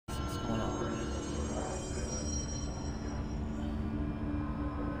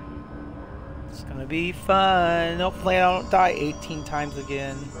It's gonna be fun. Hopefully I don't die 18 times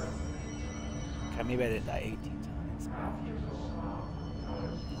again. Okay, maybe I didn't die 18 times.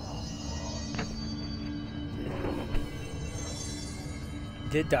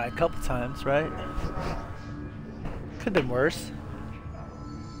 Did die a couple times, right? Could have been worse.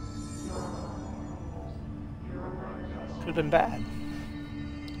 Could have been bad.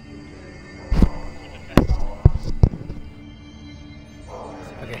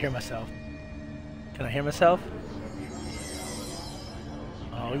 I can hear myself. Can I hear myself?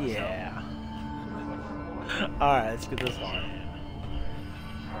 Oh yeah. Alright, let's get this on.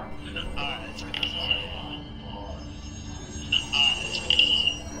 Alright, let's get this on.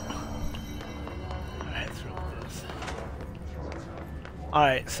 Alright, let's roll this.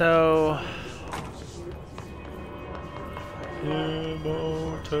 Alright, so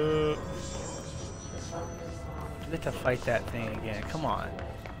Imhotep. We have to fight that thing again. Come on.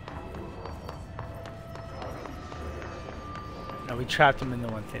 No, we trapped him in the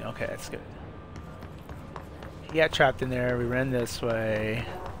one thing. Okay, that's good. He got trapped in there. We ran this way.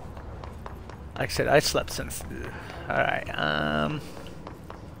 Like I said, I slept since. Alright,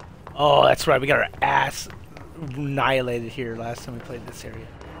 oh, that's right. We got our ass annihilated here last time we played this area.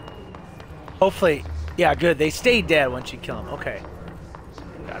 Hopefully, yeah, good. They stay dead once you kill them. Okay.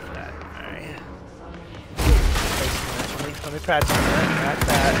 Got that. Alright. Let me practice that. Got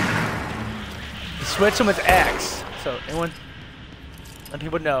that. You switch them with X. So, anyone. Let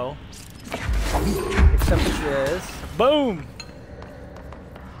people know. Except for this. Boom!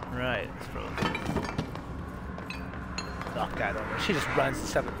 Right. Let's throw it. Knock that over. She just runs and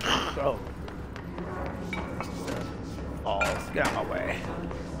stuff. Oh. Falls. Get out of my way.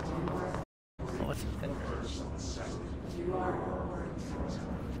 Oh, what's in there?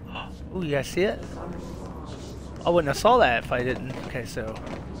 Ooh, you guys see it? I wouldn't have saw that if I didn't. Okay, so.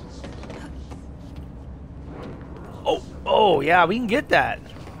 Oh, yeah, we can get that.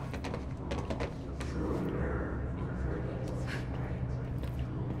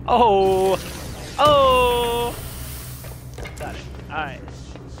 Oh! Got it. Alright.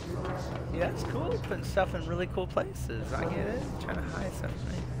 Yeah, it's cool putting stuff in really cool places. I get it. Trying to hide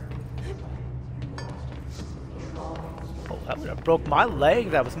something. Oh, that would have broke my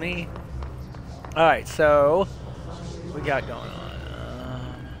leg. That was me. Alright, so what we got going on?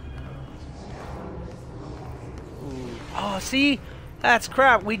 Oh, see? That's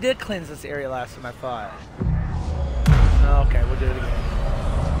crap. We did cleanse this area last time, I thought. Okay, we'll do it again.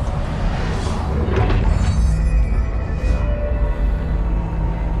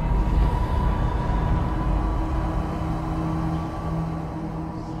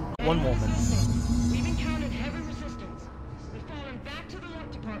 One woman. We've encountered heavy resistance. We've fallen back to the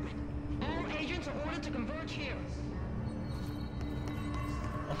lock department. All agents are ordered to converge here.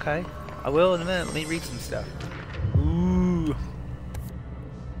 Okay, I will in a minute. Let me read some stuff. Ooh.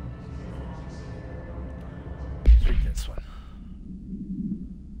 Let's read this one.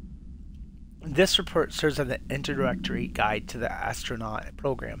 This report serves as an introductory guide to the astronaut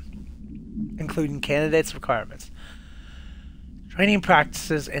program, including candidates' requirements, training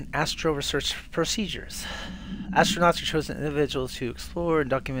practices, and astro research procedures. Astronauts are chosen individuals who explore and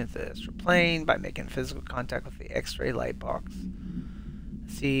document the astral plane by making physical contact with the X-ray light box.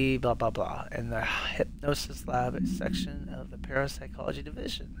 See, blah blah blah. In the hypnosis lab, a section of the parapsychology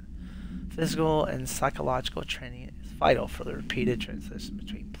division. Physical and psychological training is vital for the repeated transition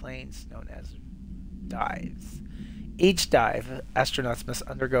between planes known as dives. Each dive, astronauts must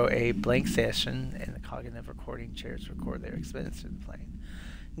undergo a blank session in the cognitive recording chairs to record their experience in the plane.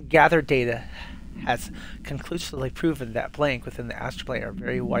 Gathered data has conclusively proven that blank within the astral plane are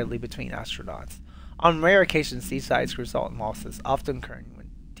very widely between astronauts. On rare occasions, these dives result in losses, often occurring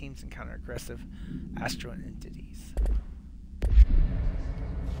when teams encounter aggressive astral entities.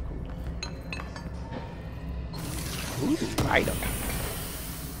 Ooh, item.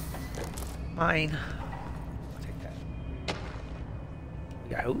 Mine. I'll take that.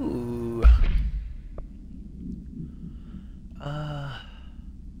 Yeah, ooh.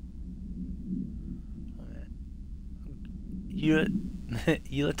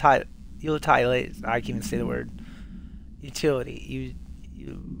 Utility. I can't even say the word. Utility.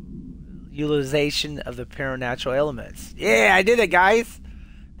 Utilization of the paranatural elements. Yeah, I did it, guys.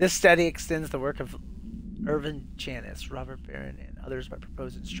 This study extends the work of Irvin Janis, Robert Barron, and others by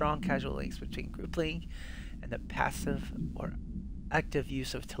proposing strong causal links between group link and the passive or active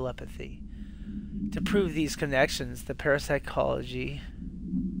use of telepathy. To prove these connections, the parapsychology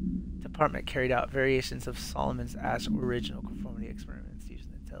department carried out variations of Solomon's Ash original conformity experiments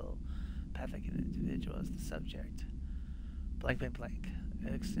using the telepathic individual as the subject. blank blank blank.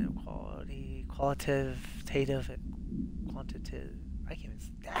 Extended quality, qualitative, quantitative. I can't even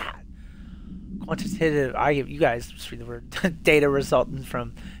say that. Quantitative. You guys just read the word. Data resulting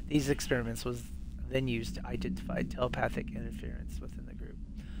from these experiments was then used to identify telepathic interference within the group.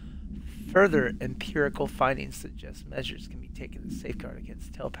 Further empirical findings suggest measures can be taken to safeguard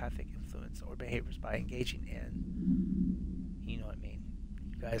against telepathic influence or behaviors by engaging in, you know what I mean.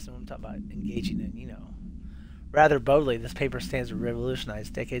 You guys know what I'm talking about. Engaging in, you know. Rather boldly, this paper stands to revolutionize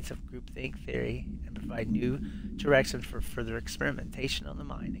decades of groupthink theory and provide new direction for further experimentation on the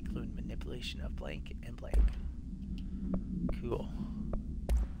mind, including manipulation of blank and blank. Cool.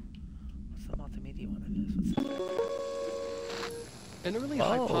 What's the multimedia one of this? What's that? An early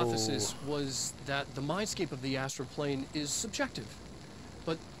hypothesis was that the mindscape of the astral plane is subjective.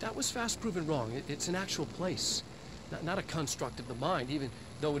 But that was fast proven wrong. It's an actual place, not a construct of the mind, even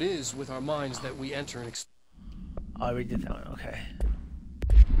though it is with our minds that we enter and experience. Oh, I already did that one. Okay.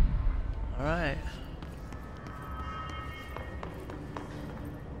 Alright.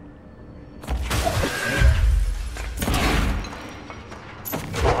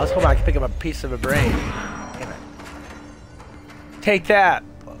 Oh, let's hope I can pick up a piece of a brain. Damn it. Take that,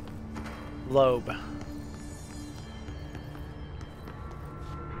 lobe.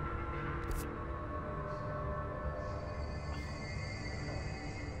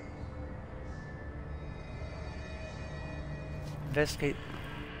 Investigate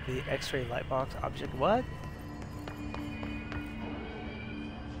the X-ray light box object. What?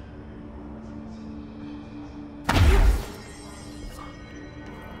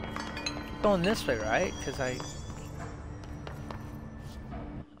 Going this way, right? Because I'm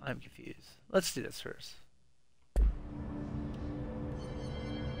confused. Let's do this first.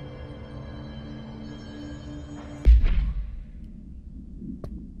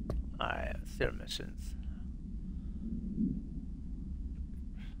 Alright, let's do our missions.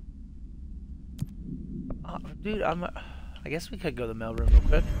 Dude, I guess we could go to the mailroom real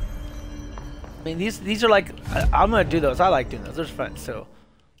quick. I mean, these are like, I'm gonna do those. I like doing those. Those are fun. So,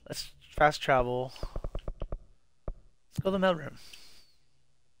 let's fast travel. Let's go to the mailroom.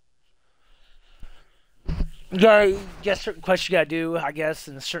 You gotta get certain questions you gotta do, I guess,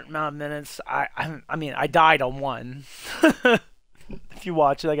 in a certain amount of minutes. I mean, I died on one. If you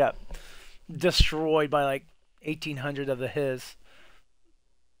watch it, I got destroyed by like 1,800 of the his.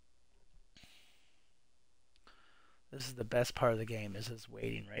 This is the best part of the game, is this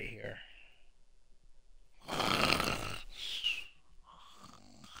waiting right here.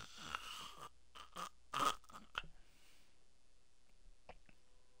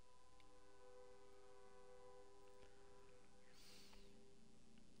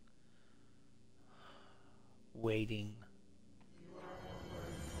 Waiting.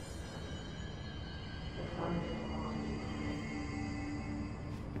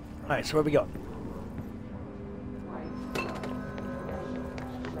 Alright, so where we go?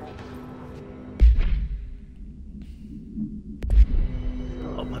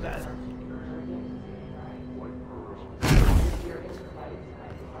 Oh, my bad.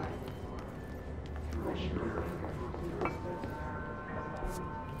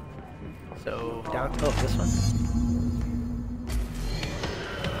 So, down, oh, this one.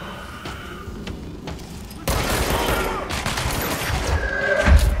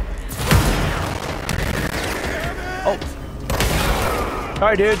 Oh.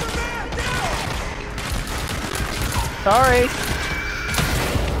 Sorry, dude. Sorry.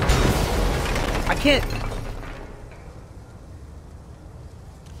 I can't.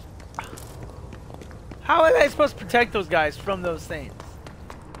 How am I supposed to protect those guys from those things?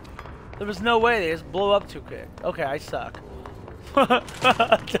 There was no way, they just blow up too quick. Okay, I suck.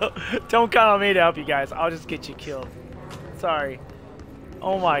 don't count on me to help you guys. I'll just get you killed. Sorry.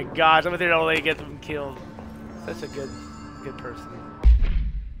 Oh my gosh, I'm there to only get them killed. Such a good person.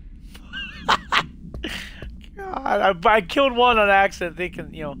 God, I killed one on accident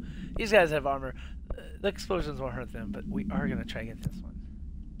thinking, you know, these guys have armor. The explosions won't hurt them, but we are gonna try to get this one.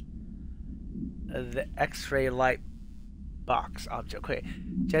 The X-ray light box object. Okay,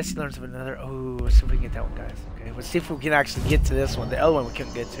 Jesse learns of another. Oh, let's see if we can get that one, guys. Okay, let's see if we can actually get to this one. The other one we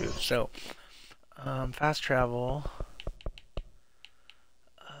couldn't get to. So, fast travel.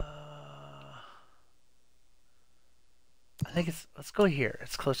 I think it's. Let's go here.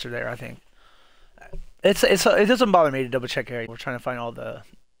 It's closer there. I think. It doesn't bother me to double check here. We're trying to find all the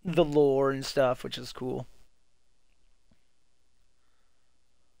lore and stuff, which is cool.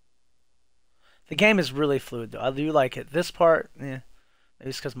 The game is really fluid, though. I do like it. This part, maybe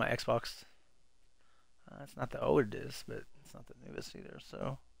it's because my Xbox. It's not the old it is, but it's not the newest either.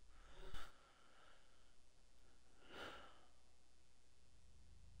 So,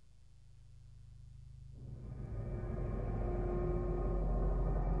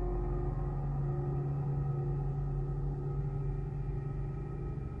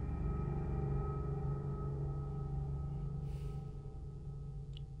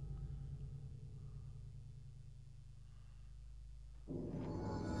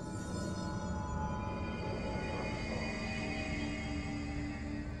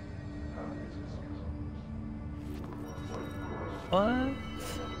 What?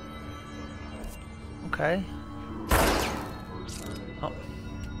 Okay. Oh.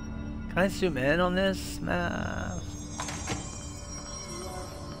 Can I zoom in on this map?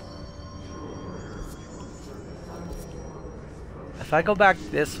 If I go back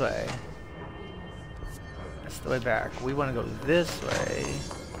this way, that's the way back. We want to go this way.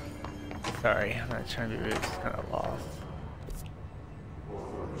 Sorry, I'm not trying to be rude. It's kind of lost.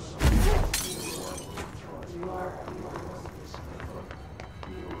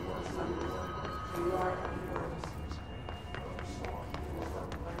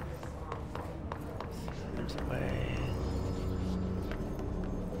 There's a way.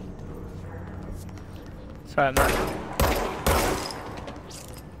 Sorry, I'm not.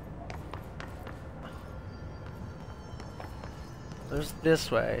 There's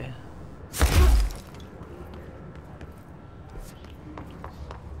this way.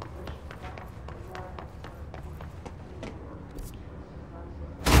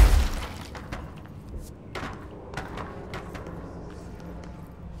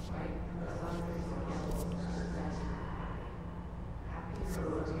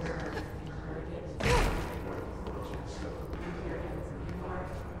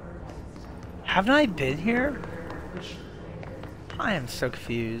 Haven't I been here? I am so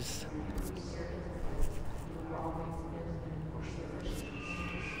confused.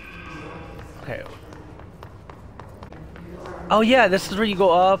 Okay. Oh yeah, this is where you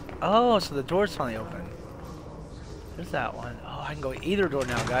go up. Oh, so the door's finally open. There's that one. Oh, I can go either door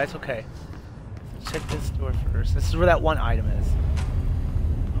now, guys. Okay. Let's check this door first. This is where that one item is.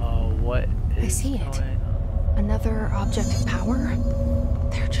 Oh, what is I see it. going on? Another object of power?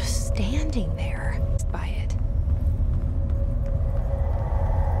 They're just standing there by it.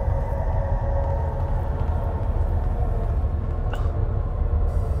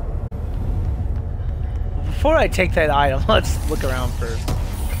 Before I take that item, let's look around first.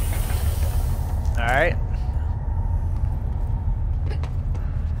 Alright.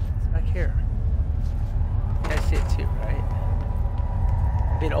 It's back here. You guys see it too, right?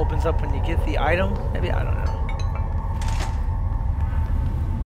 Maybe it opens up when you get the item? Maybe, I don't know.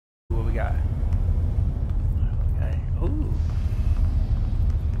 What we got? Okay. Ooh.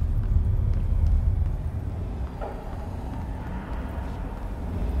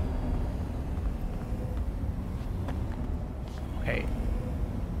 Okay.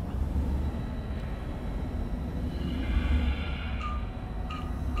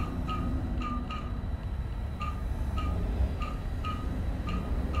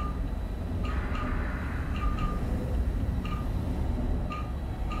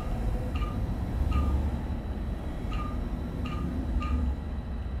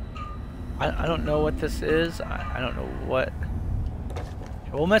 I don't know what this is. I don't know what.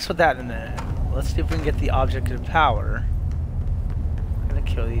 We'll mess with that in a minute. Let's see if we can get the object of power. I'm gonna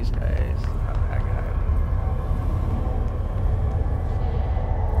kill these guys. Not that guy.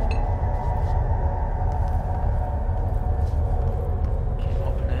 Can't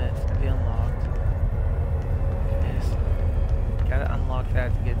open it. It's gonna be unlocked. Gotta unlock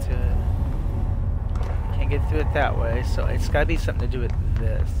that to get to it. Can't get through it that way, so it's gotta be something to do with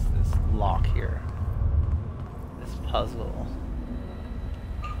this lock here. This puzzle.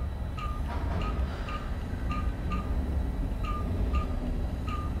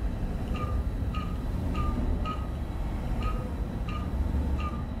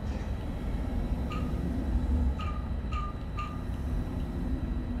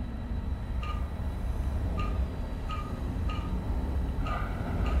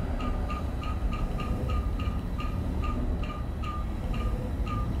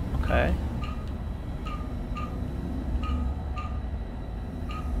 Okay.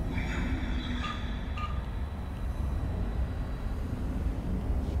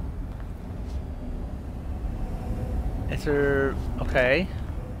 Is there... Okay.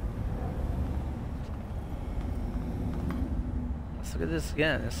 Let's look at this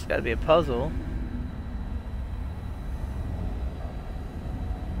again. This has got to be a puzzle.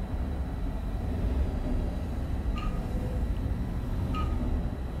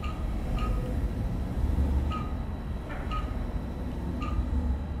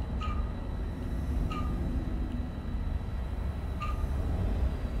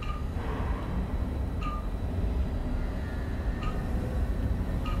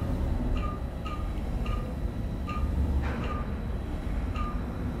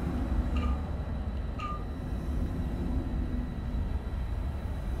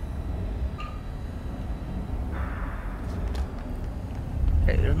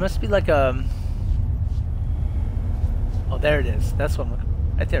 Okay, there must be like a... Oh, there it is. That's what I'm looking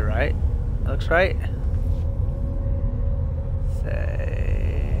for. Right there, right? That looks right.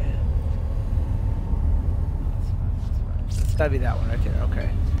 say... It's gotta be that one right there, okay.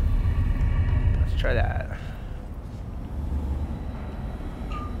 Let's try that.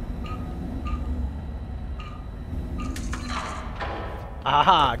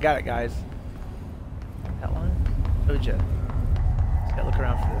 Aha, got it, guys. That one? Told ya. Just gotta look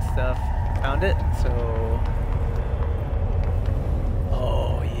around for this stuff. Found it, so...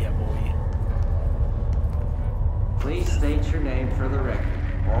 Oh, yeah, boy. Please state your name for the record.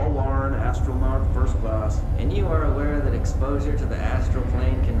 Paul Warren, astronaut first class. And you are aware that exposure to the astral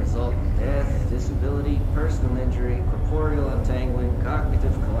plane can result in death, disability, personal injury, corporeal untangling,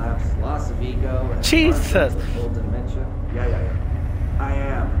 cognitive collapse, loss of ego, and Jesus! full dementia? Yeah. I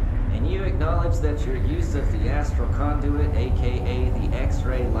am. And you acknowledge that your use of the astral conduit, aka the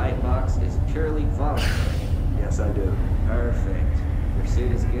X-ray light box, is purely voluntary? Yes, I do. Perfect. Your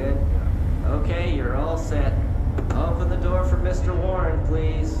suit is good? Okay, you're all set. Open the door for Mr. Warren,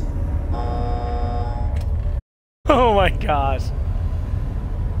 please. Oh my gosh.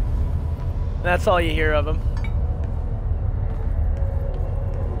 That's all you hear of him.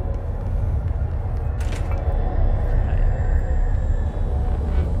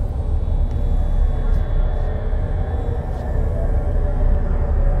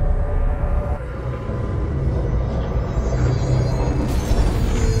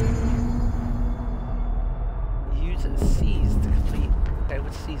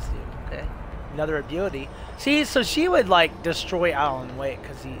 Another ability. See, so she would like destroy Alan Wake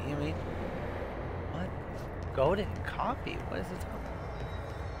because he, you know what I mean? What? Golden copy? What is it talking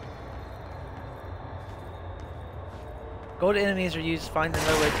about? Gold enemies are used to find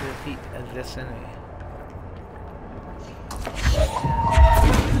another way to defeat this enemy.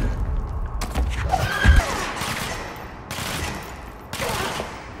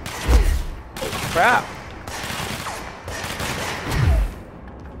 Crap!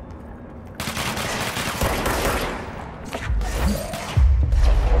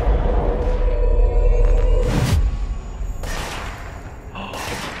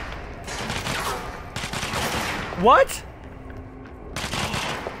 What?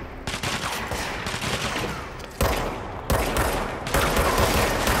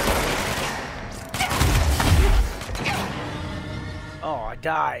 Oh, I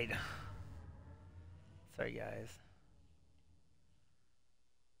died. Sorry, guys.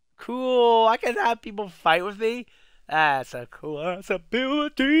 Cool. I can have people fight with me. That's a cool ass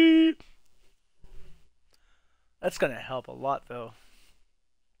ability. That's gonna help a lot, though.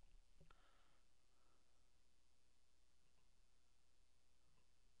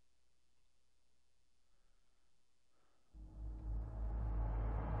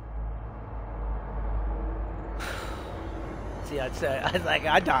 See, I'd say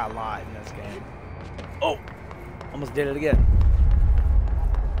I die a lot in this game. Oh, almost did it again.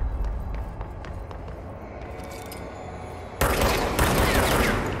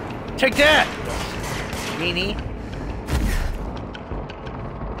 Take that, meanie.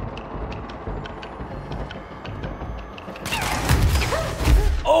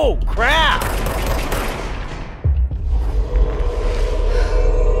 Oh crap!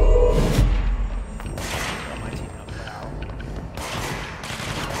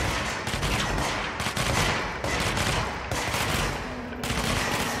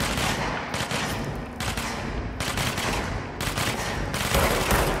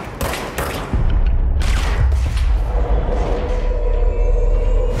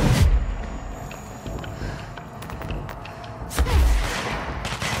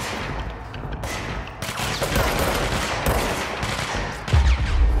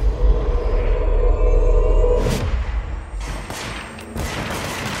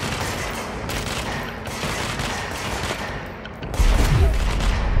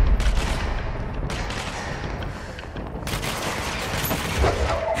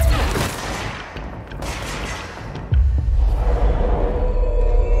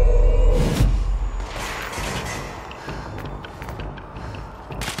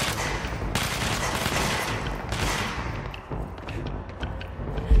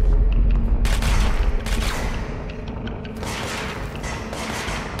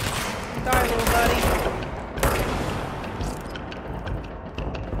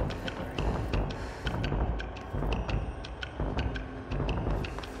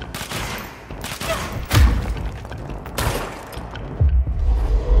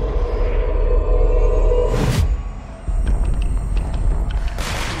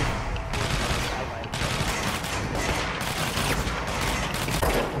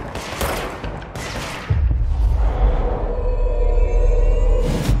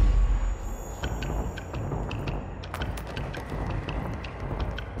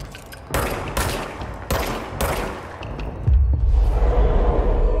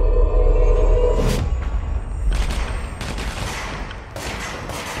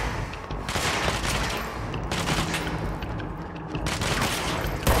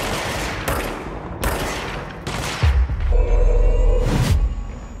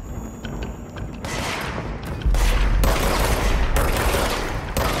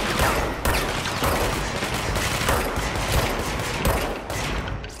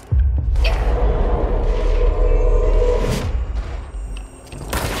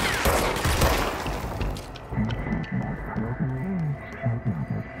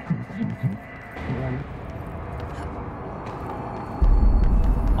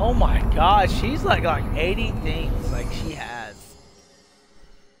 Oh my god, she's like 80 things like she has.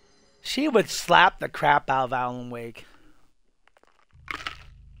 She would slap the crap out of Alan Wake.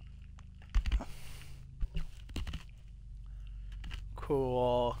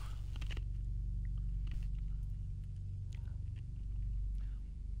 Cool.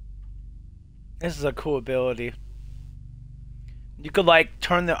 This is a cool ability. You could like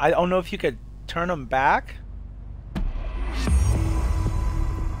turn the, I don't know if you could turn them back.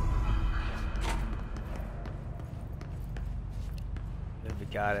 We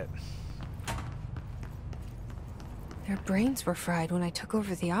got it. Their brains were fried when I took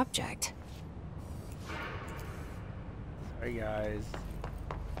over the object. Sorry guys.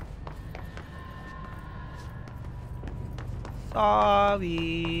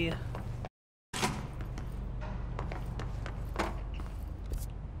 Sorry.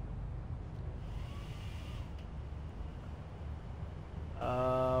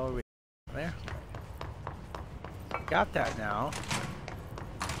 There. Got that now.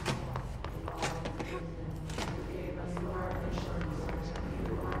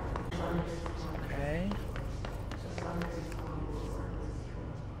 Okay.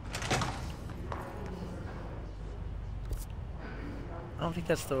 I don't think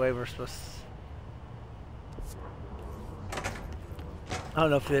that's the way we're supposed to... I don't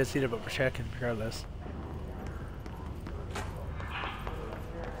know if it is either, but we're checking regardless.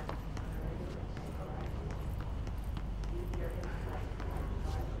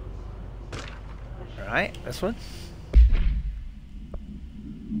 Alright, this one.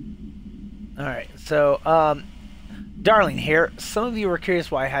 Alright, so, Darling here. Some of you were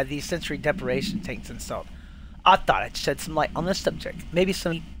curious why I had these sensory deprivation tanks installed. I thought I'd shed some light on this subject. Maybe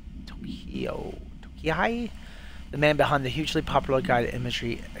some Tokihai, the man behind the hugely popular guided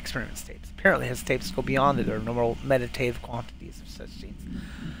imagery experiments tapes. Apparently his tapes go beyond their normal meditative quantities of such scenes,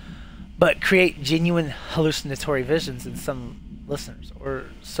 but create genuine hallucinatory visions in some listeners, or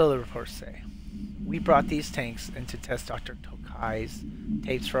so the reports say. We brought these tanks in to test Dr. Tokai's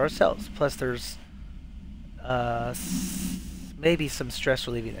tapes for ourselves. Plus there's maybe some stress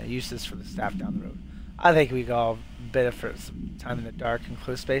relieving uses for the staff down the road. I think we could all benefit some time in the dark and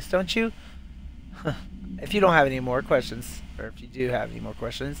close space, don't you? If you don't have any more questions, or if you do have any more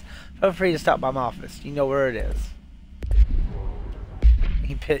questions, feel free to stop by my office. You know where it is.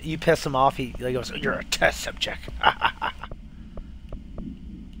 You piss him off, he goes, "You're a test subject."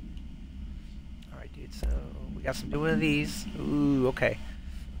 Alright, dude, so we got some new one of these. Ooh, okay.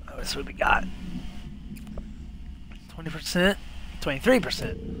 That's what we got. 20%, 23%.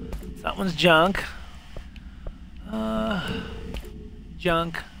 So that one's junk.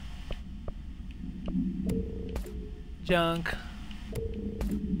 Junk. Junk.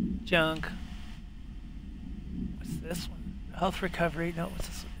 Junk. What's this one? Health recovery. No, what's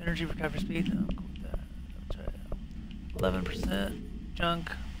this? Energy recovery speed. No, go with that. I'll try it. 11%.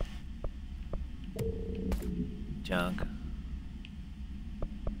 Junk. Junk.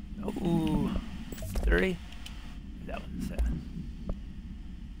 Ooh. 30. That one's sad.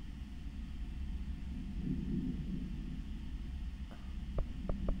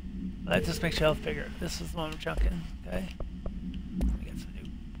 That just makes your health bigger. This is the one we're junking. Okay. We got some new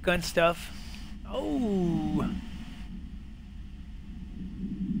gun stuff. Oh.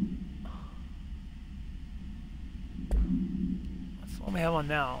 That's the one we have on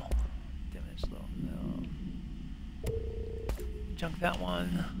now. Damage low. No. Junk that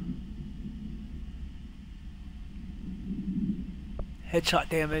one. Headshot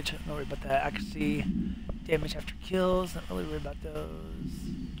damage. Not worried about that. Accuracy. Damage after kills. Not really worried about those.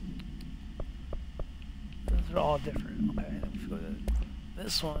 Those are all different. Okay, let's go to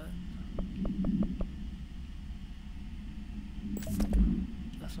this one.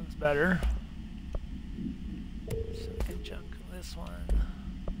 This one's better. So we can junk this one.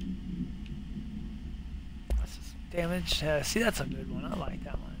 That's just damage. See, that's a good one. I like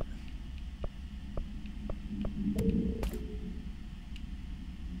that one.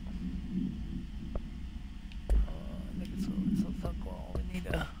 I think it's well, we need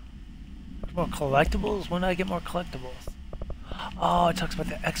a more collectibles. When do I get more collectibles? Oh, it talks about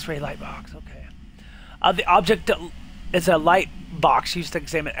the X-ray light box. Okay. The object is a light box used to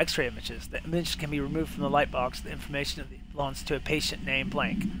examine X-ray images. The image can be removed from the light box. The information belongs to a patient named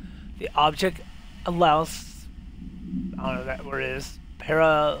blank. The object allows, I don't know that word is,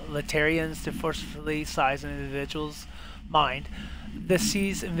 paralitarians to forcefully size an individual's mind. The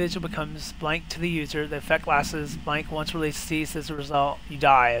seized individual becomes blank to the user. The effect lasts blank. Once released, seized as a result, you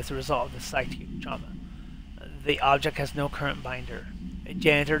die as a result of the psychic trauma. The object has no current binder. A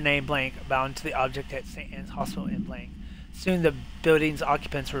janitor named blank bound to the object at St. Anne's Hospital in blank. Soon the building's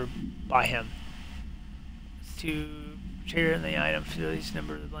occupants were by him. To share in the item, facilities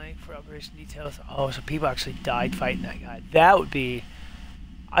number of the blank for operation details. Oh, so people actually died fighting that guy. That would be,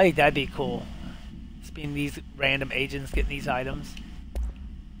 I think that'd be cool. Just being these random agents getting these items.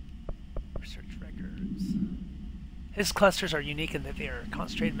 Research records. His clusters are unique in that they are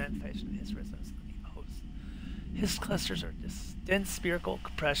concentrated manifestation of his resonance. His clusters are dense spherical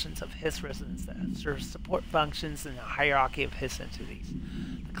compressions of His resonance that serve support functions in a hierarchy of His entities.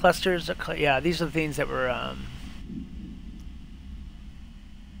 The clusters are, yeah, these are the things that were,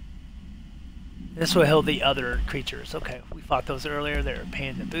 this will heal the other creatures. Okay, we fought those earlier. They were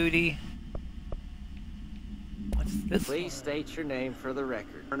paying the booty. What's this Please one? state your name for the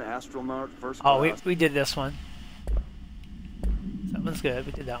record. An astronaut first Oh, class. we did this one. That one's good.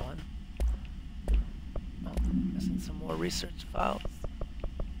 We did that one. Oh, missing some more research files.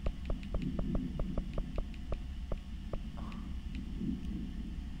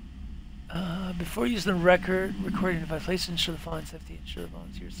 Before using the recording device, please ensure the following safety, ensure the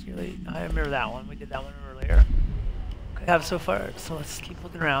volunteers securely. I remember that one. We did that one earlier. Okay, have so far. So let's keep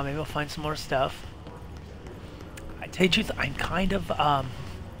looking around. Maybe we'll find some more stuff. I tell you the truth, I'm kind of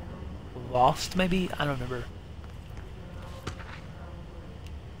lost. Maybe I don't remember.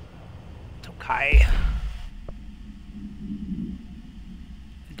 Tokai.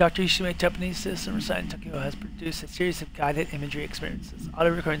 Dr. Ishime, Japanese citizen residing in Tokyo, has produced a series of guided imagery experiences.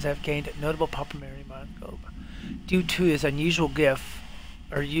 Audio recordings have gained notable popularity around the globe. Due to his unusual gift,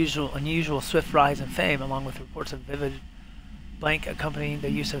 or unusual swift rise in fame, along with reports of vivid blank accompanying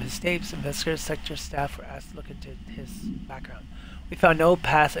the use of his tapes, investigators, sector staff were asked to look into his background. We found no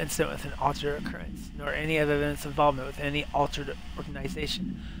past incident with an altered occurrence, nor any evidence of involvement with any altered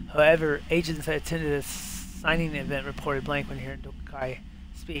organization. However, agents that attended a signing event reported blank when hearing Tokai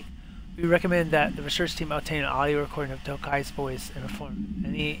speak. We recommend that the research team obtain an audio recording of Tokai's voice and perform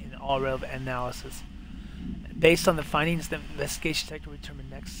any and all relevant analysis. Based on the findings, the investigation sector will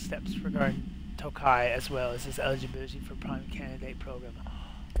determine next steps regarding Tokai as well as his eligibility for prime candidate program.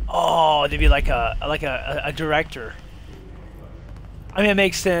 Oh, they'd be like a director. I mean, it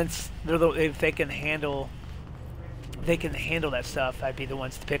makes sense. If they can handle that stuff, that'd be the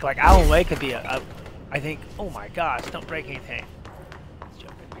ones to pick. Like Alan Wake could be I think. Oh my gosh! Don't break anything. You're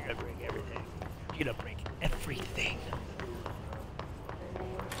gonna break everything. You're gonna break everything.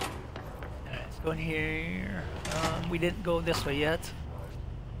 Alright, let's go in here. We didn't go this way yet.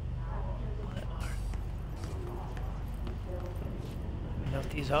 What are? I don't know what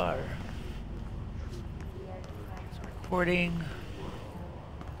these are. It's recording.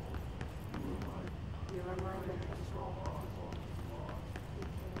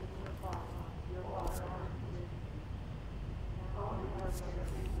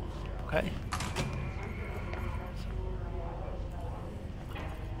 Okay.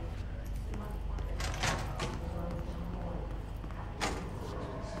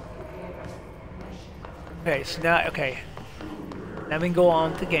 Okay, so now, okay. Now we can go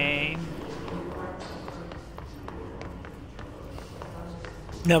on to the game.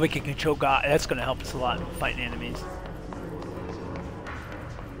 Now we can control God. That's going to help us a lot in fighting enemies.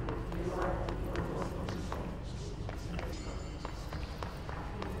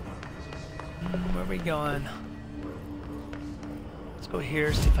 Where are we going? Let's go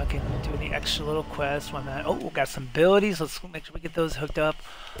here, see if I can do any extra little quests. While I'm at, oh, we got some abilities. Let's make sure we get those hooked up.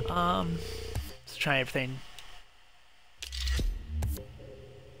 Let's try everything.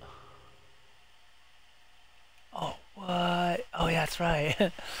 Oh, what? Oh, yeah, that's right.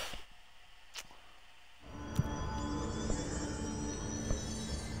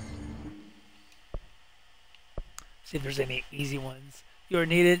 See if there's any easy ones. You are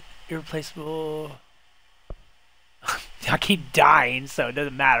needed. Irreplaceable. I keep dying, so it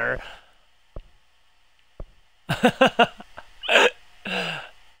doesn't matter. Never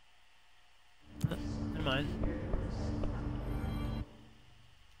mind.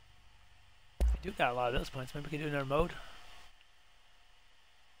 We do got a lot of those points. Maybe we can do another mode.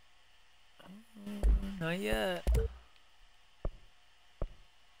 Not yet.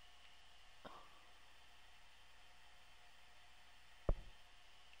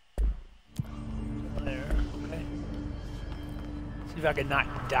 There, okay. See if I can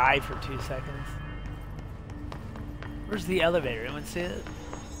not die for 2 seconds. Where's the elevator? Anyone see it?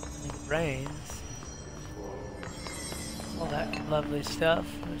 I think it rains. All that lovely stuff.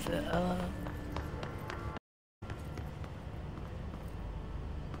 Where's it?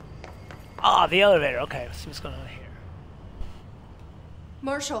 Ah, the elevator. Okay, let's see what's going on here.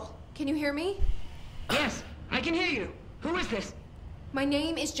 Marshall, can you hear me? Yes, I can hear you. Who is this? My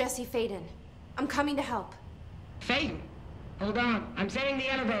name is Jesse Faden. I'm coming to help. Faden? Hold on. I'm setting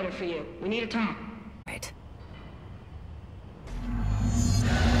the elevator for you. We need to talk. Right.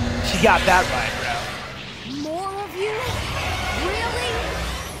 She got that right, bro. More of you? Really?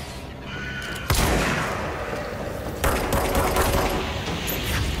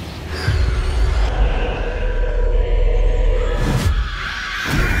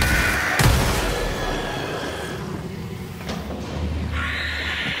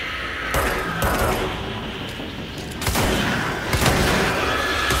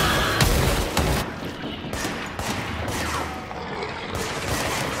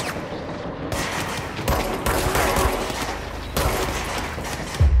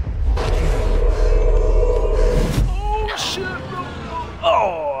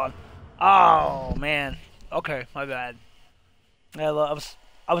 Oh man. Okay, my bad. I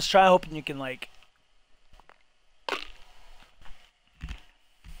was trying hoping you can like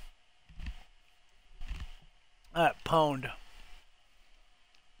pwned.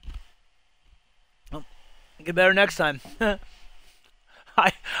 Oh, get better next time.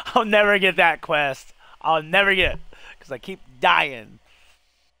 I'll never get that quest. I'll never get it because I keep dying.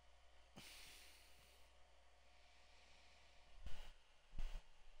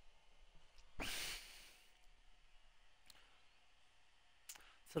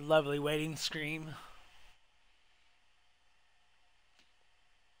 It's a lovely waiting scream.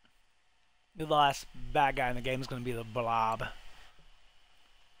 The last bad guy in the game is going to be the Blob.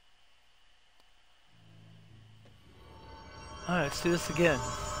 Alright, let's do this again.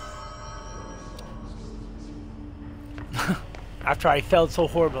 After I failed so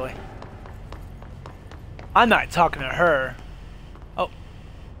horribly. I'm not talking to her. Oh.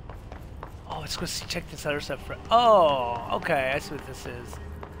 Oh, let's go see, check this other stuff for. Oh, okay, I see what this is.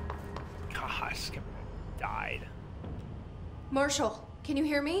 Gosh, Skipper died. Marshall, can you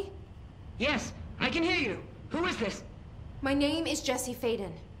hear me? Yes, I can hear you. Who is this? My name is Jesse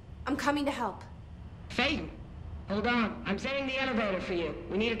Faden. I'm coming to help. Faden. Hold on. I'm setting the elevator for you.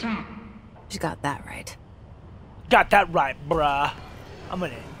 We need to talk. You got that right. Got that right, bruh. I'm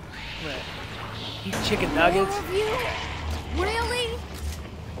gonna eat chicken nuggets. More of you? Really?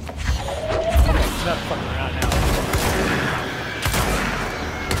 I'm not fucking around now.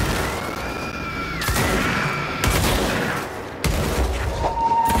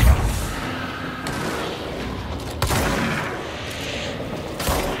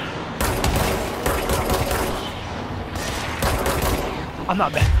 I'm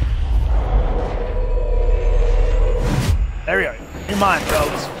not bad. There we go. You're mine,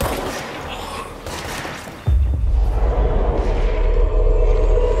 folks.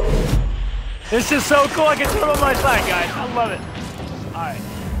 This is so cool. I can throw it on my side, guys. I love it. Alright.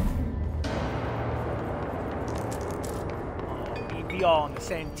 Oh, we be all on the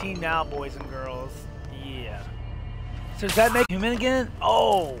same team now, boys and girls. Yeah. So does that make human again?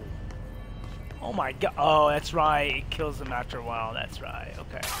 Oh. Oh my god. Oh, that's right. It kills them after a while. That's right.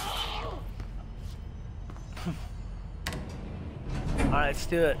 Okay. Alright, let's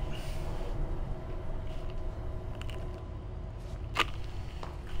do it.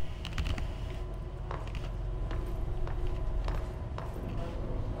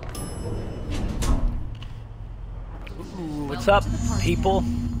 Ooh, what's up, people?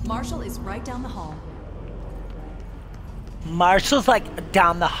 Marshall is right down the hall. Marshall's like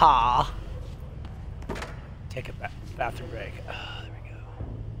down the hall. Take a bathroom break. Oh, there we go.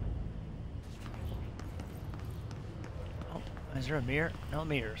 Oh, is there a mirror? No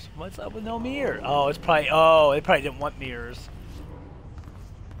mirrors. What's up with no mirror? Oh, it's probably. Oh, they probably didn't want mirrors.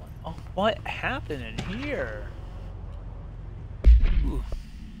 Oh, what happened in here? Ooh.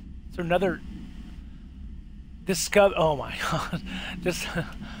 Is there another? Oh my god.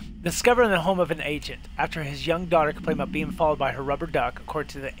 Discovered in the home of an agent after his young daughter complained about being followed by her rubber duck. According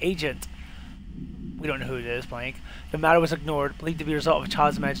to the agent, we don't know who it is, blank. The matter was ignored, believed to be a result of a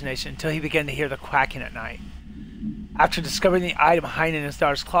child's imagination, until he began to hear the quacking at night. After discovering the item hiding in his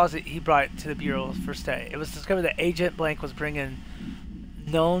daughter's closet, he brought it to the bureau for study. It was discovered that Agent Blank was bringing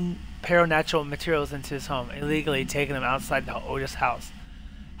known paranatural materials into his home, illegally taking them outside the Otis house.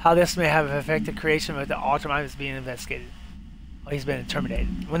 How this may have affected creation of the altered mind is being investigated. Oh, he's been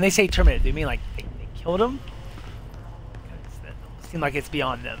terminated. When they say terminated, do you mean like they killed him? It seems like it's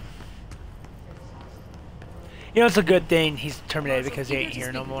beyond them. You know, it's a good thing he's terminated because he ain't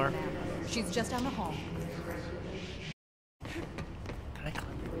here no more. She's just down the hall. Can I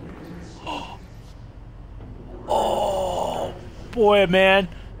climb? Oh, boy, man.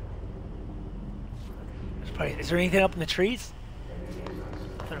 Is there anything up in the trees?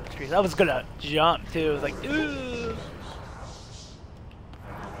 Nothing up in the trees. I was gonna jump too. I was like, ooh.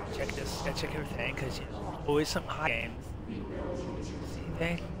 Check this. Gotta check everything because you know, always some hot games. See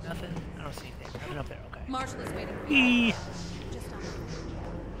anything? Nothing? I don't see anything. Nothing up there. Okay. Marshall is waiting for you. Eee. Just on the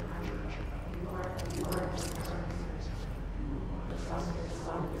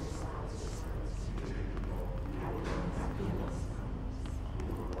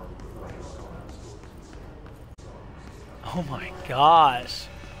Oh my gosh.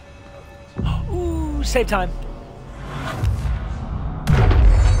 Ooh, save time.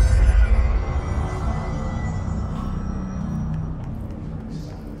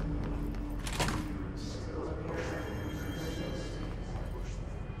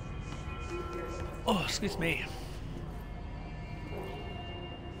 Oh, excuse me.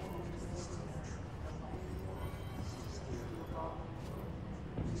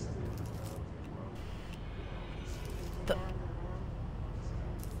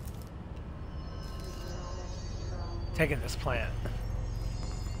 Taking this plant.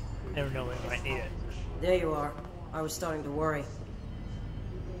 Never know when we might need it. There you are. I was starting to worry.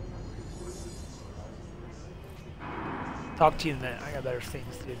 Talk to you in a minute. I got better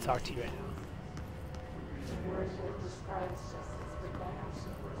things to do to talk to you right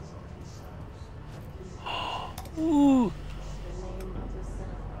now. Ooh.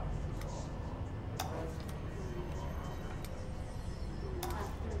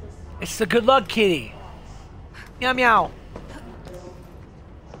 It's the good luck kitty. Meow meow.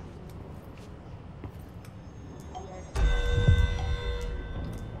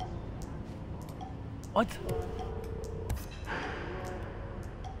 What?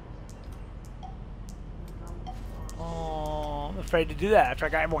 Oh, I'm afraid to do that after I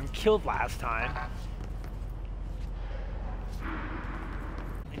got everyone killed last time.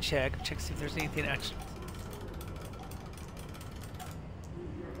 Let me check see if there's anything extra.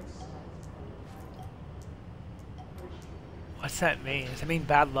 What's that mean? Does it mean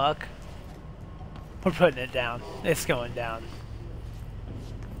bad luck? We're putting it down. It's going down.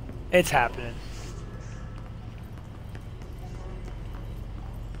 It's happening.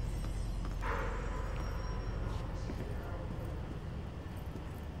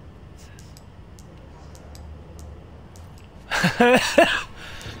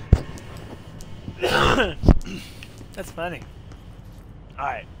 That's funny.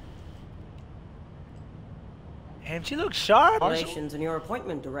 Alright. And she looks sharp. Congratulations on your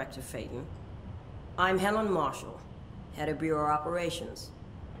appointment, Director Phaeton. I'm Helen Marshall, head of Bureau Operations.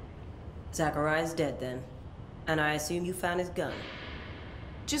 Zachariah's dead then, and I assume you found his gun.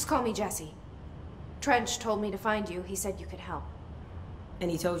 Just call me Jesse. Trench told me to find you. He said you could help. And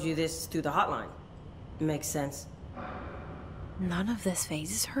he told you this through the hotline. Makes sense. None of this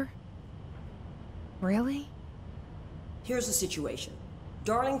phases her? Really? Here's the situation.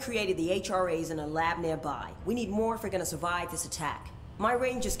 Darling created the HRAs in a lab nearby. We need more if we're gonna survive this attack. My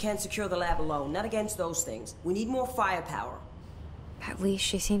rangers can't secure the lab alone, not against those things. We need more firepower. At least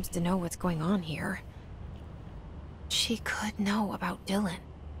she seems to know what's going on here. She could know about Dylan.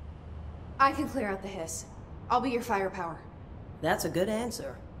 I can clear out the hiss. I'll be your firepower. That's a good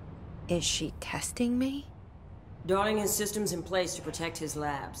answer. Is she testing me? Darling has systems in place to protect his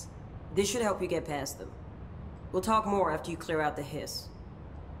labs. This should help you get past them. We'll talk more after you clear out the hiss.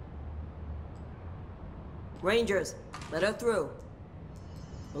 Rangers, let her through.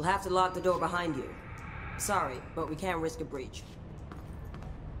 We'll have to lock the door behind you. Sorry, but we can't risk a breach.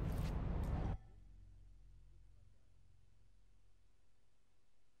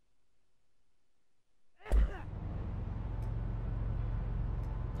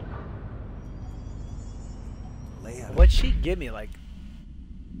 What'd she give me? Like,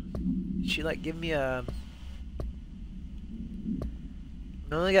 did she like give me a...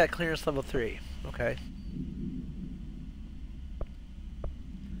 I only got clearance level 3. Okay.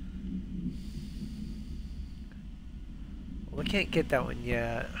 We can't get that one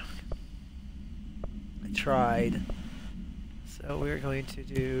yet. I tried. So we're going to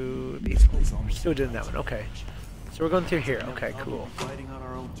do... We're still doing that one. Okay. So we're going through here. Okay, cool.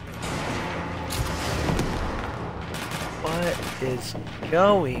 What is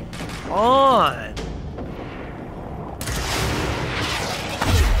going on?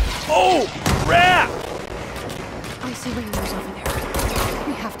 Oh, crap! I see Rangers over there.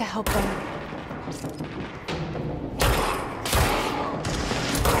 We have to help them.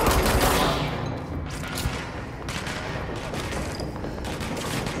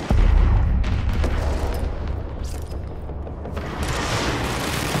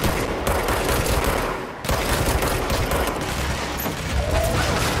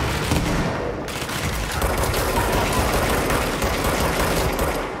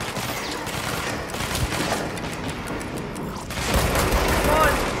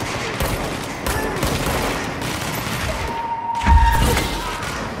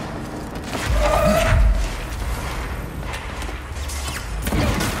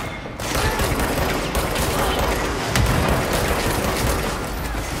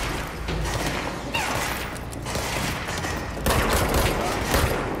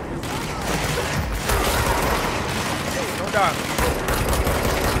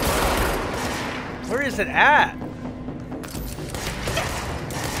 it at?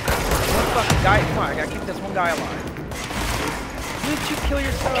 One fucking guy. Come on, I gotta keep this one guy alive. Why did you kill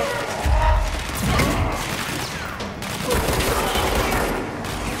yourself?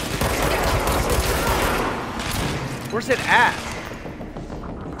 Where's it at?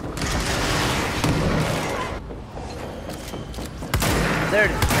 There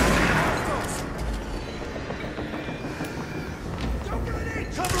it is. Don't give it heat!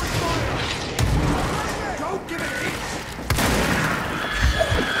 Covering fire! Don't give it heat!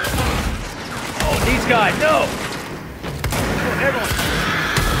 Oh, these guys, no! Oh, everyone.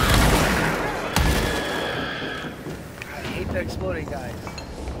 I hate the exploding guys.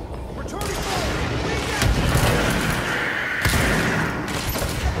 Returning fire!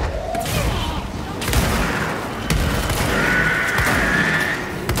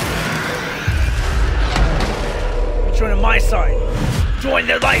 Join my side. Join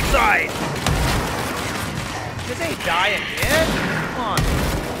the light side. Did they die again? Come on.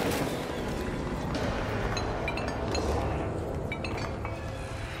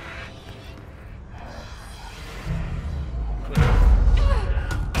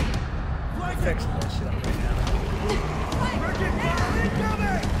 I'm fixing this shit up right now.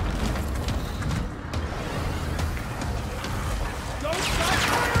 Don't stop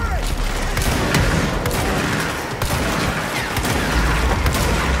firing!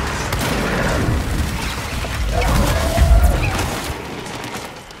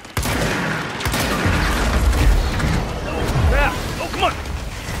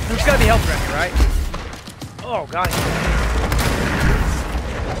 There's gotta be health around here, right? Oh, God.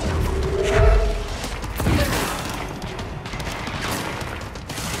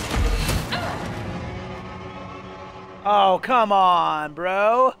 Oh, come on,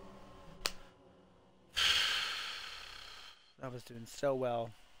 bro. I was doing so well.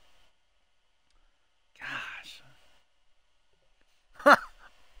 Gosh.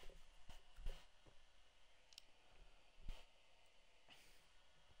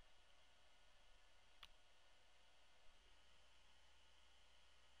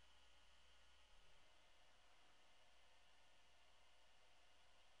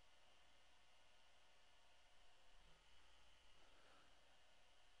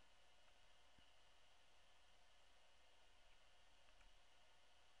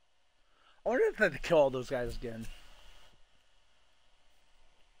 I wonder if they have to kill all those guys again.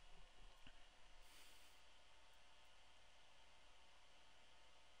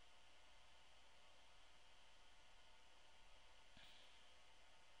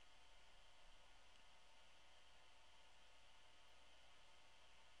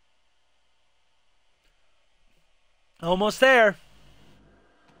 Almost there.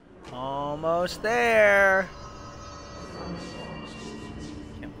 Almost there.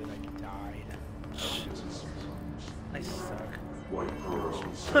 Can't believe I died. I suck.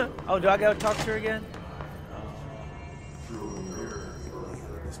 Oh, do I gotta talk to her again?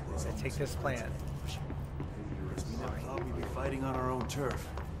 I take this plant. I thought we'd be fighting on our own turf.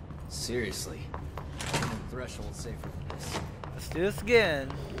 Seriously. Threshold safer than this. Let's do this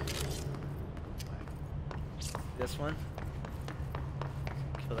again. This one.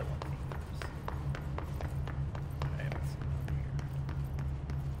 Kill that one thing first. Alright, let's see over here.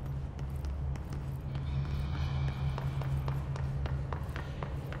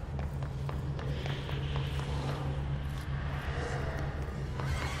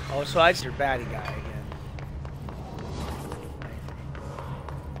 Oh, so I just your baddie guy again.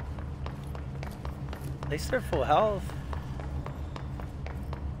 At least they're full health.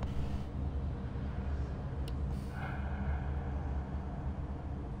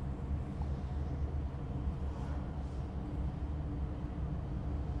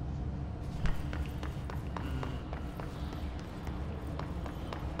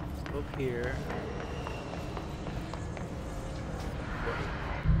 Up here.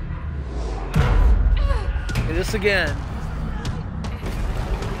 Do this again.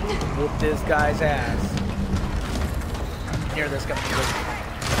 Whoop this guy's ass. Near this guy.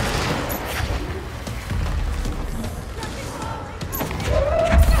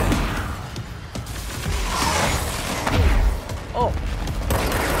 Oh.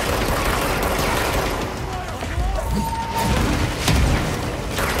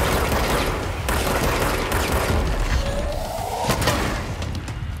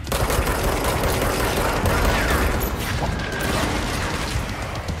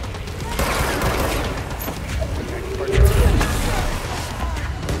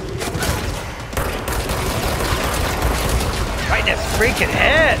 Freaking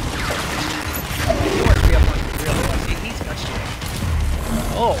head! You want to be up on the real one. See, he's touched you.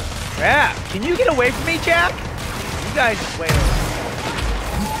 Oh. Crap! Can you get away from me, Jack? You guys just wait over.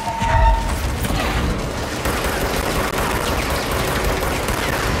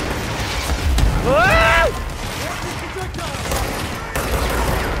 Whoa!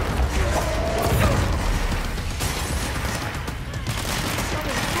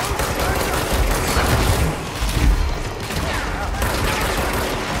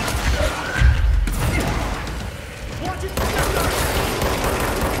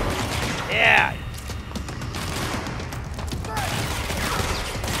 Yeah.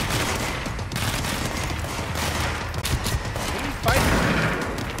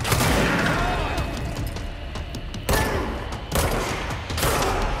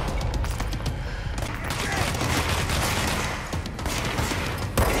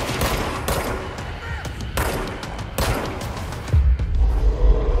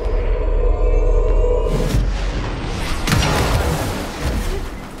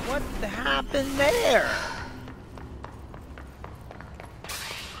 What happened there?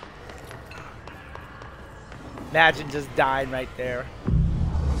 Imagine just dying right there.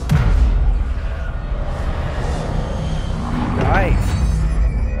 Right.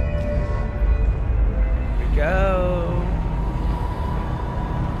 Here we go.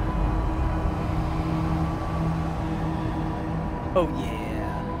 Oh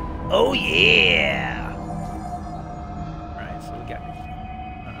yeah. Oh yeah. Alright, so we got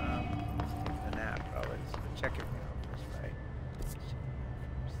the nap probably. So check everything out first, right?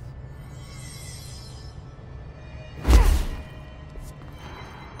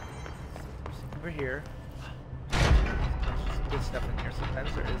 Over here. There's good stuff in here.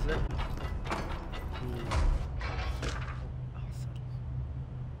 Sometimes there isn't.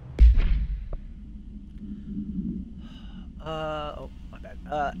 Oh, my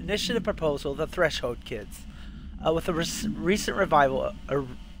bad. Initiative proposal: the Threshold Kids. With the recent arrival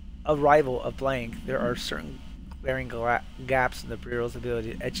of Blank, there are certain glaring gaps in the Bureau's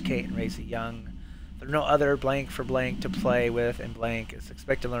ability to educate and raise the young. There are no other Blank for Blank to play with, and Blank is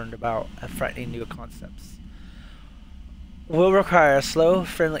expected to learn about frightening new concepts. Will require a slow,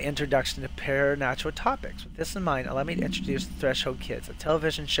 friendly introduction to paranatural topics. With this in mind, allow me to introduce the Threshold Kids, a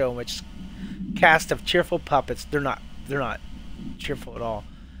television show in which cast of cheerful puppets. They're not cheerful at all.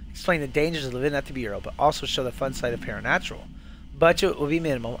 Explain the dangers of living at the Bureau, but also show the fun side of paranatural. Budget will be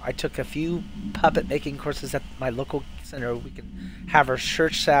minimal. I took a few puppet making courses at my local center. We can have our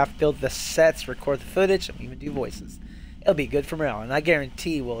church staff build the sets, record the footage, and even do voices. It'll be good for morale, and I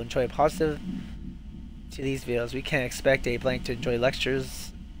guarantee we'll enjoy a positive to these videos. We can't expect a Blank to enjoy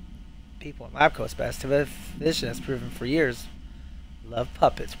lectures. People in LabCo's best have a vision that's proven for years. Love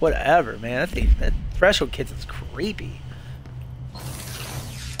puppets. Whatever, man. I think that Threshold Kids is creepy.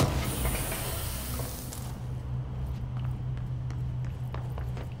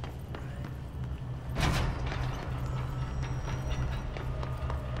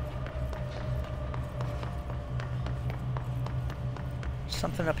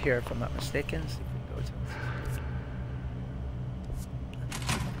 Something up here, if I'm not mistaken. See if we can go to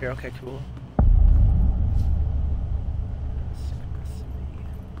up here. Okay, cool.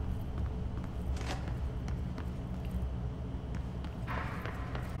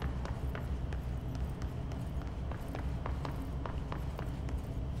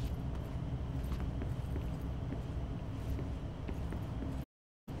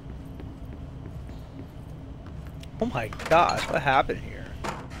 Oh my gosh, what happened here?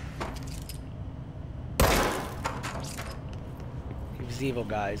 He was evil,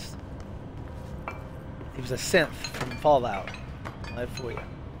 guys. He was a synth from Fallout. Live for you.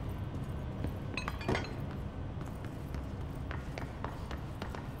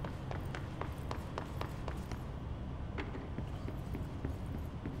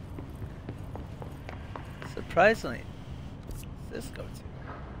 Surprisingly, what's this go to?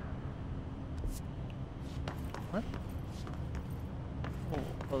 What? Oh,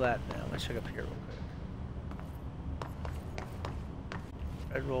 pull that down. Let's check up here real quick.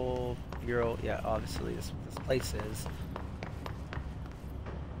 Federal Bureau. Yeah, obviously this is what this place is.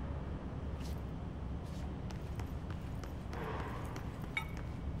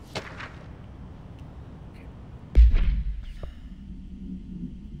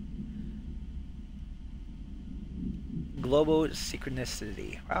 Global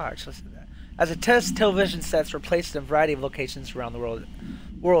synchronicity. Wow, I actually said that. As a test, television sets were placed in a variety of locations around the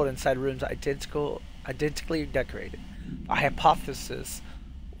world inside rooms identically decorated. The hypothesis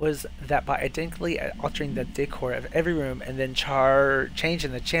was that by identically altering the decor of every room and then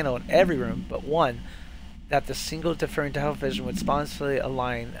changing the channel in every room but one, that the single differing television would spontaneously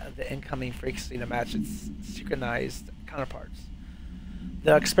align the incoming frequency to match its synchronized counterparts.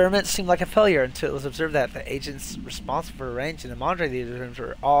 The experiment seemed like a failure until it was observed that the agents responsible for arranging and monitoring these rooms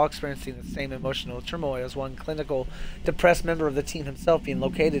were all experiencing the same emotional turmoil as one clinical depressed member of the team himself being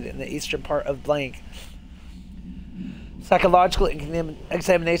located in the eastern part of blank. Psychological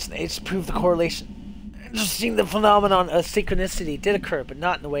examination aids to prove the correlation. Interesting, the phenomenon of synchronicity did occur, but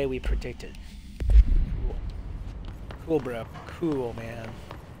not in the way we predicted. Cool. Cool, bro. Cool, man.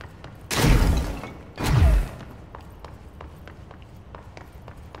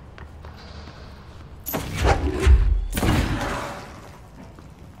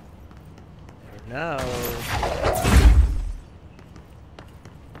 No.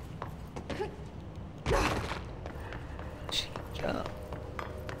 She can jump.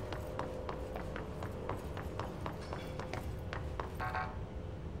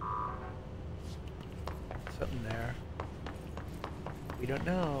 Something there. We don't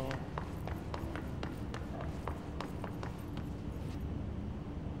know.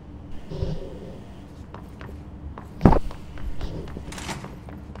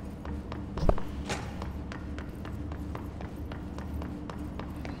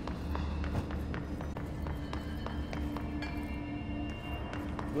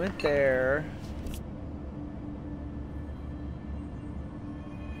 Went there.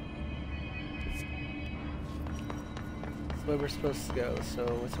 That's where we're supposed to go, so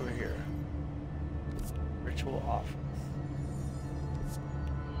what's over here? Ritual office.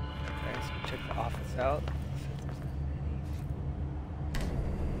 Okay, so check the office out.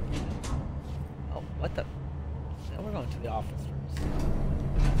 Oh, what the? Now we're going to the office first.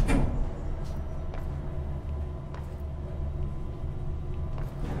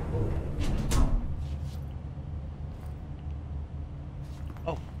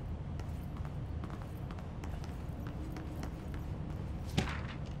 Oh.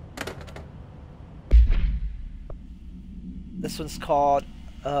 This one's called,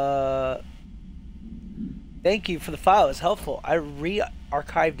 thank you for the file, it's helpful. I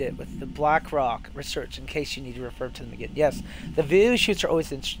re-archived it with the BlackRock research in case you need to refer to them again. Yes, the video shoots are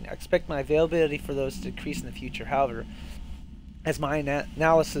always interesting. I expect my availability for those to decrease in the future. However, as my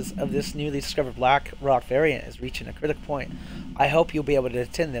analysis of this newly discovered BlackRock variant is reaching a critical point, I hope you'll be able to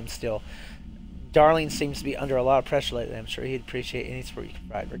attend them still. Darling seems to be under a lot of pressure lately. I'm sure he'd appreciate any support you can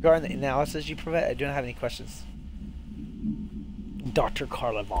provide. Regarding the analysis you provide, I do not have any questions. Dr.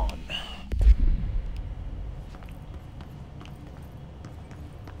 Carla Vaughn.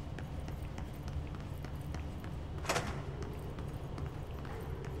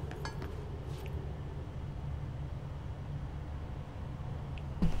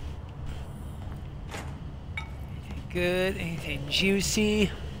 Good, anything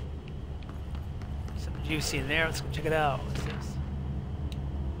juicy? Something juicy in there. Let's go check it out. What's this?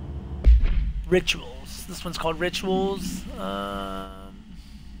 Rituals. This one's called Rituals.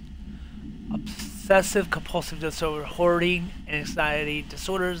 Obsessive compulsive disorder, hoarding, and anxiety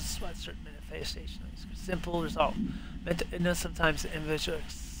disorders. Certain manifestations. Simple result. Mental illness, sometimes the individual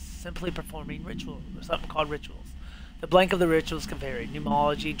simply performing rituals, or something called rituals. The blank of the rituals can vary.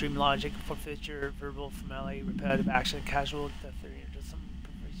 Mnemology, dream logic, forfeiture, verbal formality, repetitive action, casual death theory, or just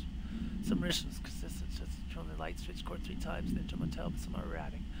some rituals consist of just turn the light switch cord 3 times, then turn motel, but some are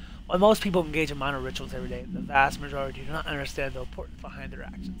erratic. While most people engage in minor rituals every day, the vast majority do not understand the importance behind their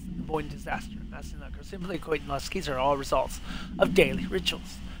actions. Avoiding disaster, massing luck, or simply avoiding luskies are all results of daily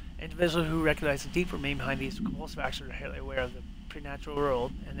rituals. Individuals who recognize the deeper meaning behind these compulsive actions are highly aware of the preternatural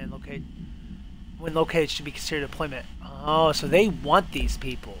world, and then when located should be considered employment. Oh, so they want these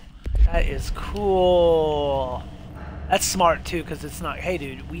people. That is cool. That's smart too, because it's not, hey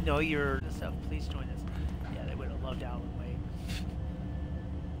dude, we know you're this stuff, please join us. Yeah, they would have loved Alan Wake.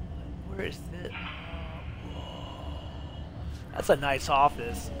 Where is this? That's a nice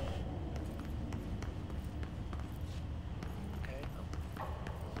office. Okay.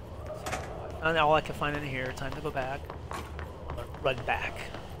 I found all I can find in here. Time to go back. Run back.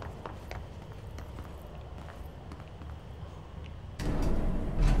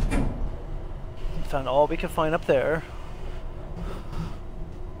 Found all we can find up there.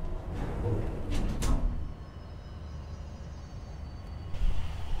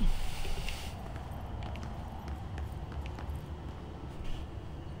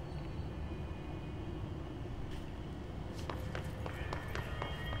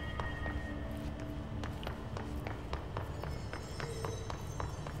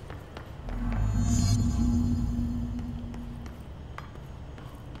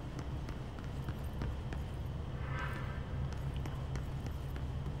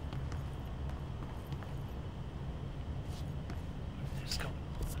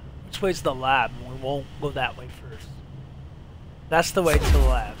 Which way's the lab? We won't go that way first. That's the way to the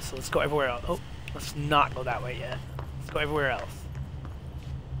lab. So let's go everywhere else. Oh, let's not go that way yet. Let's go everywhere else.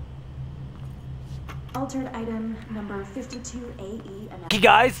 Altered item number 52AE. Okay,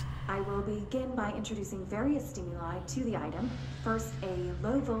 guys. I will begin by introducing various stimuli to the item. First, a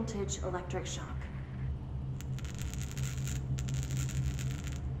low voltage electric shock.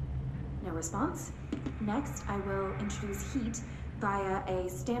 No response. Next, I will introduce heat via a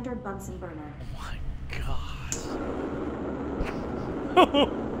standard Bunsen burner. Oh my god.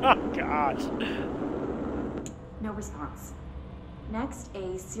 Oh gosh. No response. Next,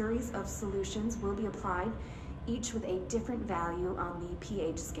 a series of solutions will be applied, each with a different value on the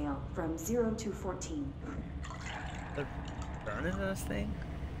pH scale, from 0 to 14. The burn in this thing?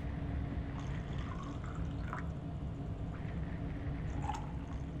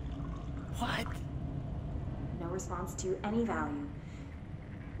 What? No response to any value.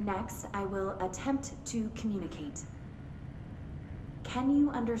 Next, I will attempt to communicate. Can you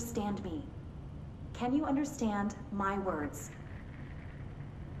understand me? Can you understand my words?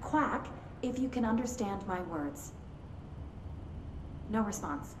 Quack if you can understand my words. No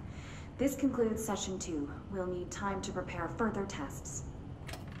response. This concludes session 2. We'll need time to prepare further tests.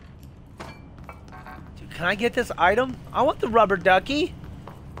 Dude, can I get this item? I want the rubber ducky.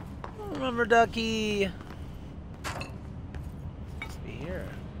 Rubber ducky. Let's be here.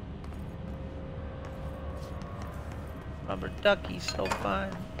 Rubber ducky, so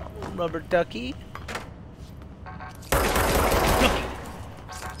fun. Rubber ducky.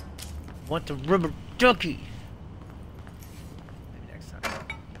 Want the rubber ducky. Maybe next time.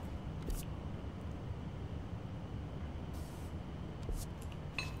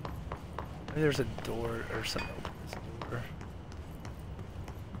 Maybe there's a door or something. Open this door.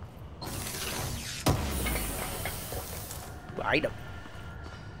 Ooh, item.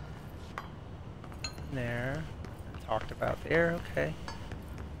 There. Talked about there. Okay.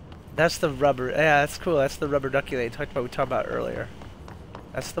 That's the rubber. Yeah, that's cool. That's the rubber ducky they talked about. We talked about earlier.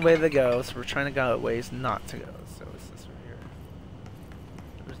 That's the way to go, so we're trying to go ways not to go. So it's this right here.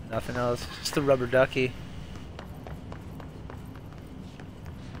 There's nothing else, just the rubber ducky.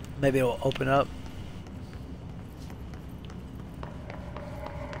 Maybe it will open up.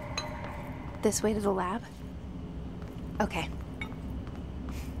 This way to the lab? Okay.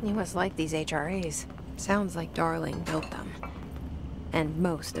 You must like these HRAs. Sounds like Darling built them. And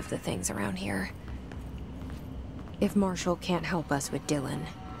most of the things around here. If Marshall can't help us with Dylan,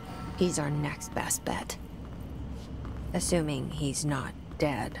 he's our next best bet. Assuming he's not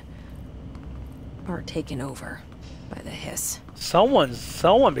dead. Or taken over by the hiss. Someone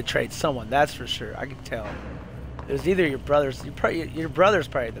betrayed someone, that's for sure. I can tell. It was either your brothers. Your brother's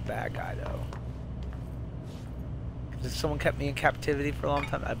probably the bad guy, though. Because if someone kept me in captivity for a long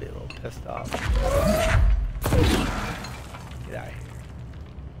time, I'd be a little pissed off. Get out of here.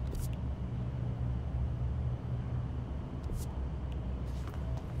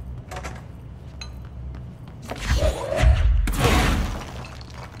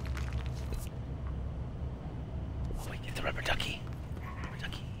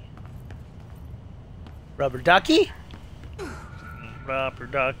 Rubber ducky? Rubber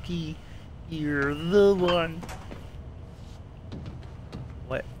ducky, you're the one.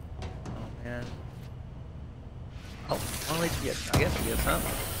 What? Oh man. Oh, well, at least we get, I guess we get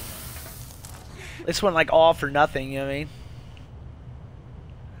something. This one like all for nothing, you know what I mean?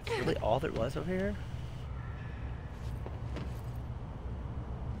 That's really all there was over here?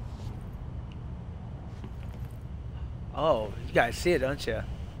 Oh, you guys see it, don't you?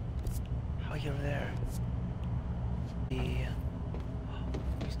 How are you over there?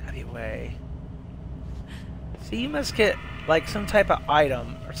 There's gotta be a way. See, you must get like some type of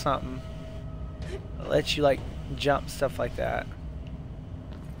item or something that lets you like jump, stuff like that.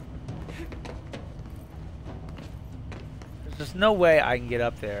 There's just no way I can get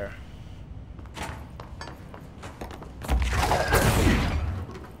up there.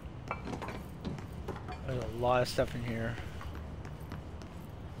 There's a lot of stuff in here.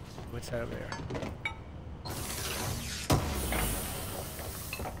 What's that over there?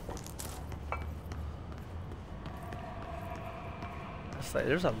 It's like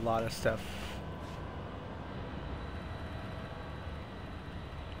there's a lot of stuff.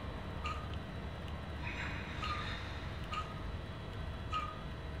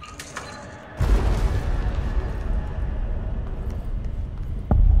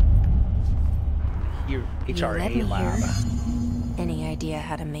 Here, HRA lab. Any idea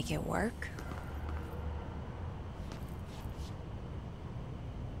how to make it work?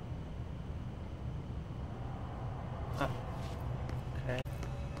 Huh. Okay.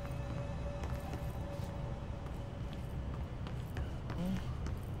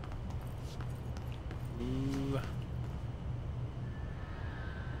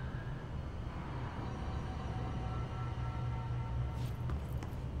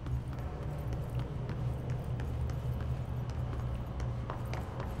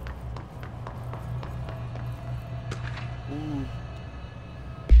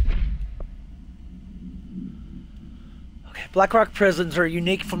 Blackrock prisons are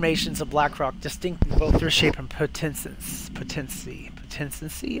unique formations of Blackrock, distinct in both their shape and potency.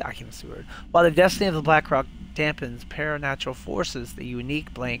 I can't see the word. While the destiny of the Blackrock dampens paranatural forces, the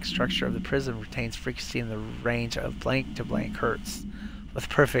unique blank structure of the prison retains frequency in the range of blank to blank hertz, with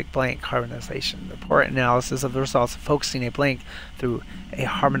perfect blank harmonization. The report analysis of the results of focusing a blank through a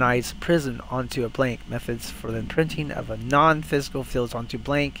harmonized prism onto a blank, methods for the imprinting of a non-physical fields onto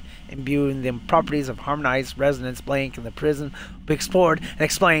blank, imbuing the properties of harmonized resonance blank in the prism will be explored and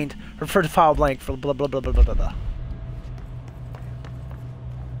explained. Refer to file blank for blah blah blah blah blah blah blah.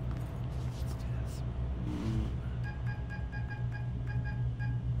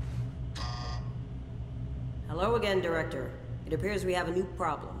 Hello again, Director. It appears we have a new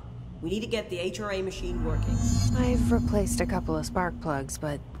problem. We need to get the HRA machine working. I've replaced a couple of spark plugs,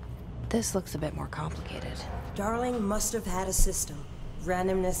 but this looks a bit more complicated. Darling must have had a system.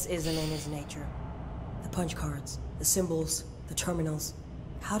 Randomness isn't in his nature. The punch cards, the symbols, the terminals.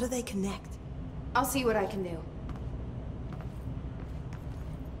 How do they connect? I'll see what I can do.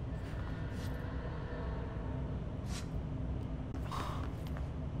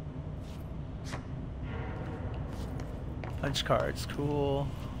 Punch cards, cool.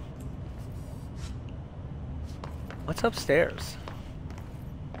 What's upstairs?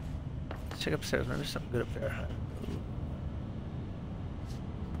 Let's check upstairs. Maybe there's something good up there.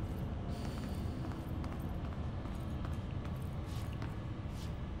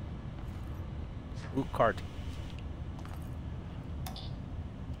 Ooh, card.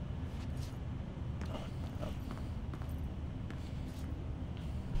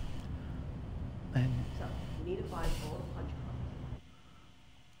 So, we need to find all the punch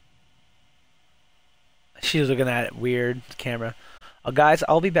cards. She was looking at it weird camera. Guys,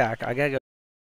 I'll be back. I gotta go.